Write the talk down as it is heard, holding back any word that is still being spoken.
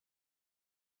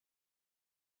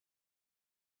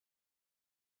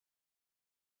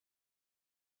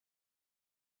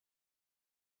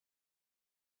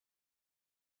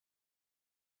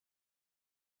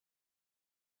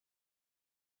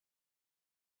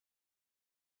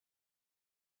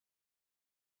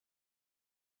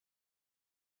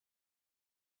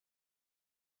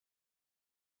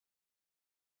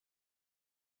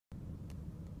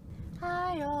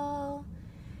Hi all!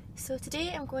 So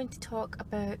today I'm going to talk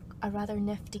about a rather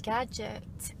nifty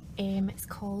gadget. It's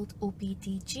called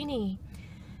OBD Genie.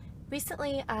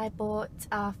 Recently I bought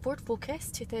a Ford Focus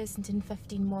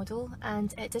 2015 model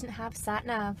and it didn't have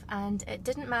sat-nav, and it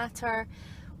didn't matter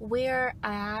where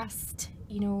I asked,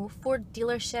 Ford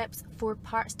dealerships, Ford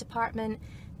parts department,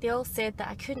 they all said that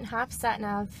I couldn't have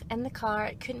sat-nav in the car,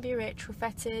 it couldn't be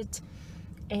retrofitted.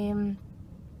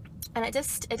 And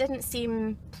it didn't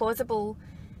seem plausible,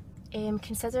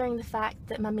 considering the fact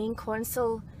that my main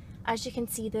console, as you can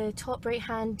see, the top right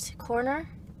hand corner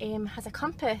has a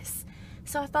compass.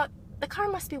 So I thought the car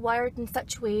must be wired in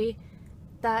such a way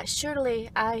that surely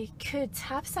I could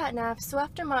have sat nav. So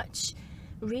after much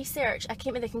research I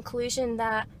came to the conclusion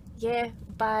that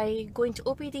by going to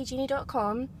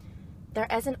obdgenie.com there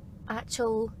is an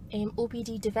actual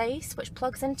OBD device which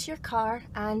plugs into your car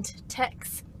and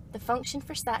ticks the function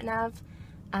for sat nav,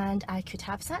 and I could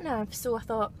have sat nav. So I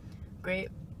thought, great,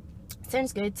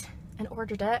 sounds good, and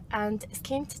ordered it, and it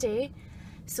came today.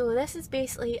 So this is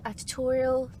basically a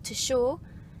tutorial to show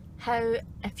how,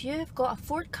 if you've got a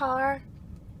Ford car,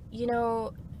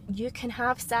 you can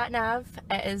have sat nav.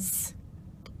 It is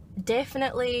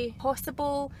definitely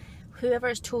possible.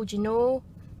 Whoever's told you no,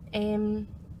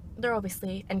 they're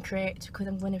obviously incorrect, because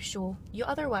I'm going to show you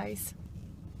otherwise.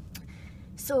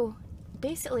 So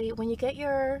basically, when you get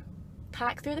your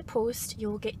pack through the post,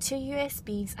 you'll get two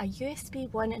USBs, a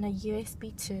USB 1 and a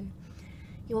USB 2.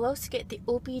 You'll also get the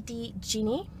OBD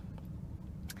Genie,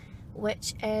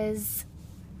 which is,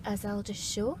 as I'll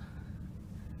just show,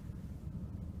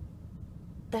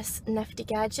 this nifty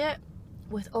gadget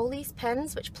with all these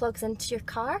pins which plugs into your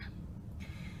car.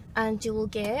 And you will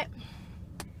get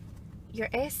your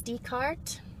SD card,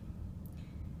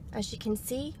 as you can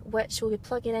see, which will be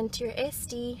plugging into your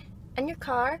SD in your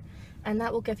car, and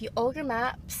that will give you all your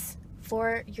maps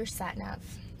for your sat nav.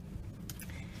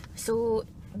 So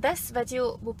this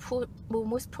video will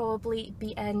most probably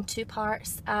be in two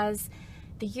parts, as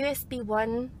the USB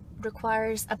 1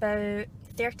 requires about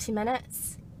 30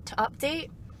 minutes to update.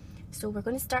 So we're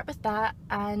going to start with that,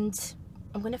 and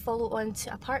I'm going to follow on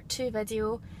to a part 2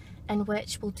 video in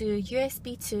which we'll do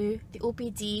USB 2, the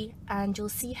OBD, and you'll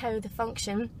see how the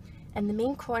function and the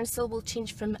main console will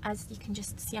change from, as you can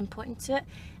just see I'm pointing to it,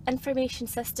 information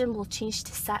system will change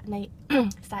to sat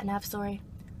nav, sorry.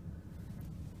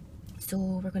 So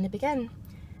we're going to begin.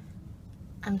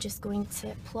 I'm just going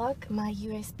to plug my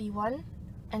USB 1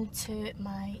 into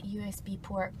my USB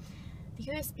port. The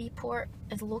USB port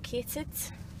is located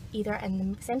either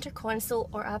in the center console,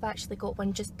 or I've actually got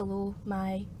one just below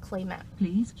my climate.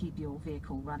 Please keep your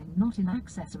vehicle running not in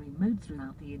accessory mode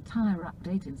throughout the entire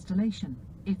update installation.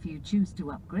 If you choose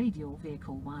to upgrade your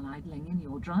vehicle while idling in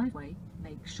your driveway,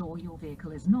 make sure your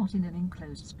vehicle is not in an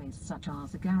enclosed space such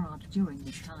as a garage during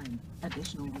this time.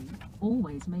 Additionally,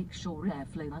 always make sure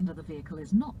airflow under the vehicle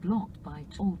is not blocked by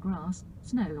tall grass,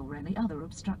 snow or any other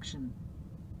obstruction.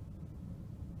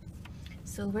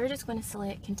 So we're just going to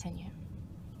select continue.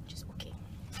 Just okay.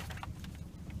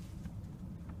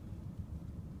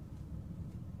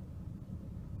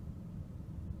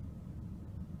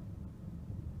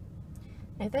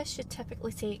 Now this should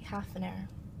typically take half an hour.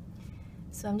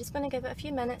 So I'm just going to give it a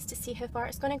few minutes to see how far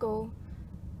it's going to go,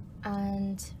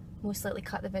 and most likely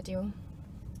cut the video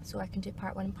so I can do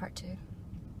part 1 and part 2.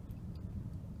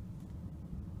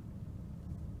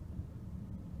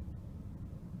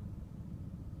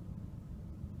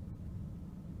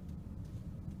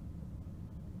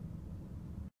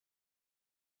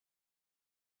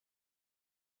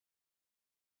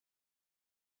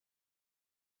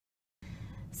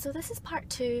 So this is part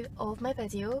 2 of my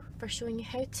video for showing you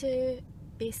how to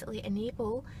basically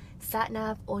enable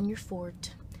sat-nav on your Ford.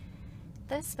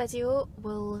 This video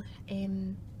will,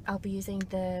 I'll be using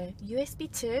the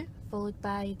USB 2 followed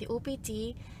by the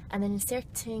OBD, and then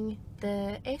inserting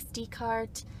the SD card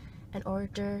in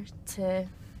order to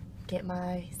get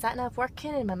my sat-nav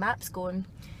working and my maps going.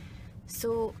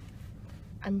 So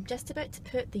I'm just about to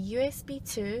put the USB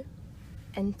 2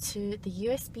 into the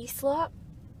USB slot.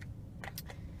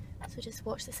 So just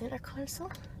watch the center console.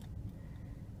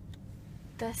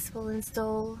 This will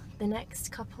install the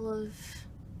next couple of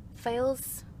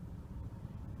files.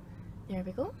 There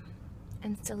we go.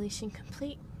 Installation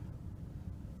complete.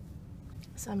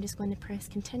 So I'm just going to press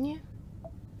continue.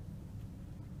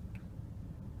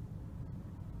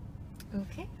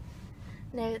 Okay.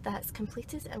 Now that that's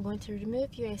completed, I'm going to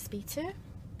remove USB 2.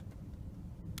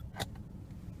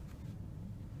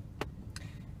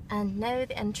 And now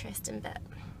the interesting bit.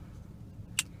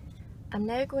 I'm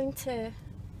now going to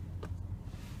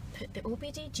put the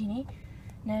OBD Genie.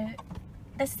 Now,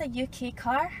 this is a UK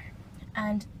car,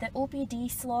 and the OBD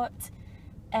slot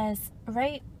is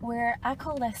right where I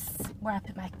call this where I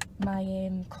put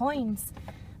my coins,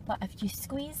 but if you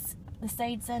squeeze the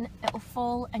sides in, it will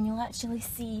fall and you'll actually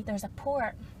see there's a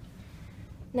port.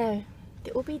 Now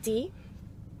the OBD,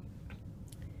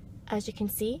 as you can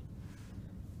see,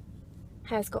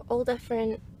 has got all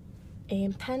different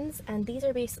pins, and these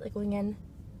are basically going in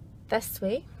this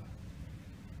way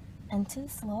into the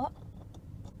slot.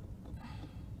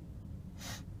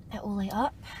 It will light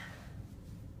up.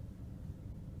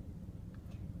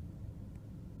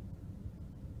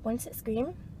 Once it's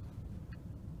green,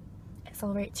 it's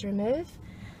all right to remove,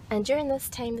 and during this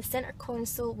time the center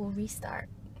console will restart.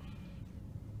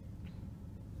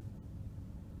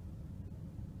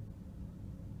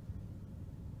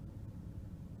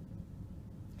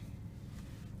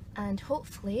 And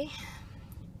hopefully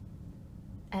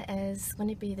it is going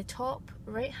to be the top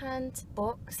right hand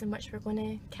box in which we're going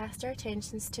to cast our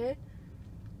attentions to.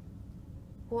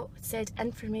 What said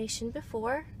information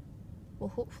before will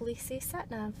hopefully say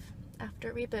sat-nav after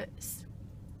it reboots.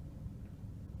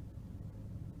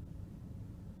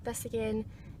 This again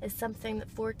is something that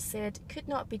Ford said could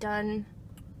not be done,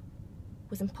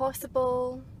 was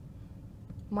impossible,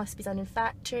 must be done in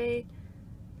factory.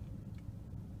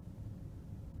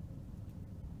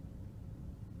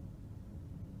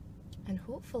 And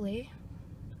hopefully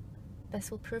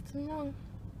this will prove them wrong.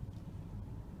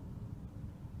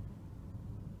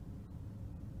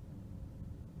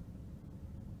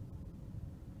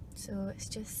 So it's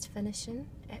just finishing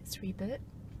its reboot,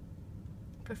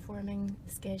 performing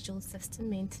scheduled system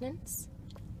maintenance,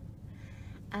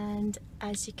 and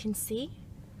as you can see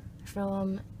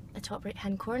from the top right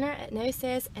hand corner, it now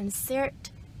says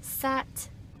insert sat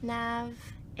nav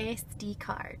SD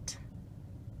card.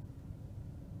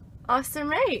 Awesome,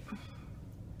 right?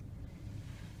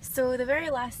 So the very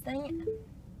last thing,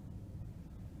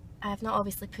 I have not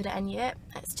obviously put it in yet,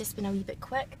 it's just been a wee bit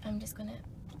quick. I'm just going to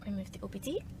remove the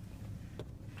OBD.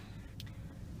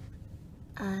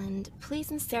 And please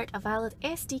insert a valid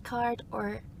SD card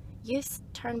or use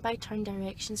turn-by-turn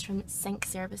directions from sync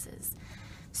services.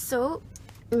 So,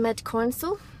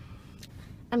 mid-console,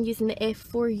 I'm using the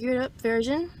F4 Europe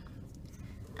version,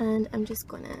 and I'm just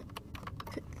going to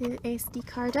put the SD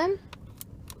card in.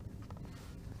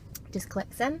 Just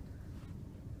clicks in.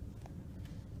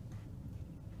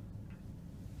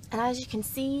 And as you can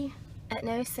see, it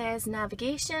now says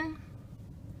navigation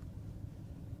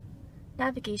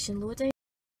loading.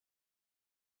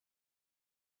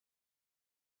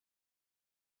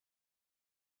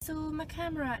 So my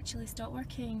camera actually stopped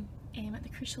working at the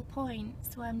crucial point,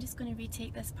 so I'm just going to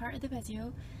retake this part of the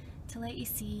video to let you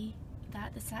see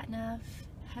that the sat-nav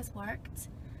has worked.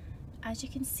 As you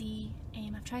can see,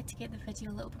 I've tried to get the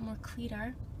video a little bit more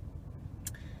clearer,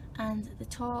 and the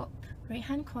top right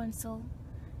hand console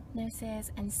now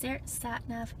says insert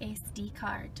sat-nav SD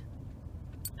card,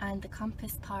 and the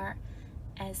compass part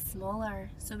is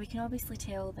smaller, so we can obviously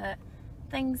tell that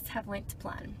things have went to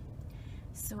plan.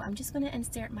 So I'm just going to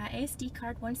insert my SD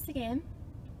card once again.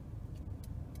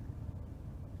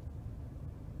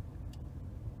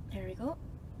 There we go.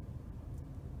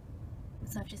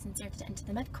 So I've just inserted it into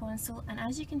the mid console, and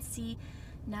as you can see,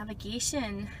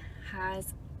 navigation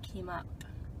has came up.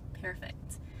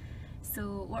 Perfect.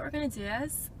 So what we're going to do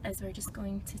is we're just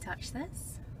going to touch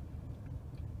this.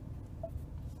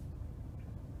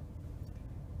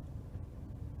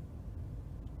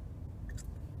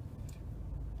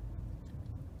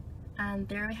 And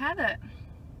there we have it.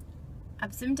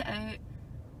 I've zoomed it out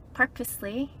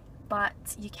purposely, but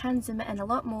you can zoom it in a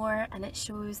lot more and it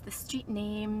shows the street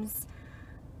names,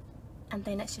 and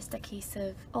then it's just a case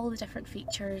of all the different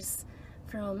features.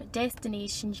 From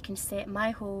destination, you can set my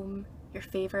home, your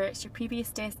favourites, your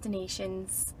previous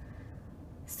destinations,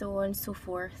 so on and so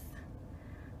forth.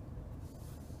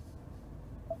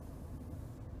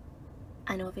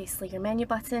 And obviously your menu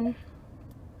button.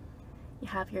 You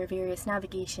have your various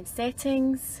navigation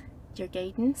settings, your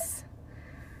guidance,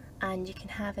 and you can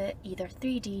have it either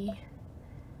 3D,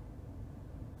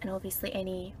 and obviously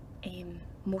any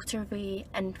motorway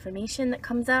information that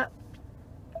comes up,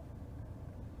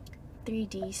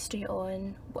 3D straight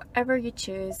on, whatever you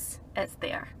choose, it's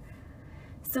there.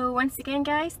 So once again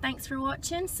guys, thanks for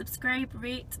watching, subscribe,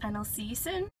 rate, and I'll see you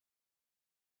soon.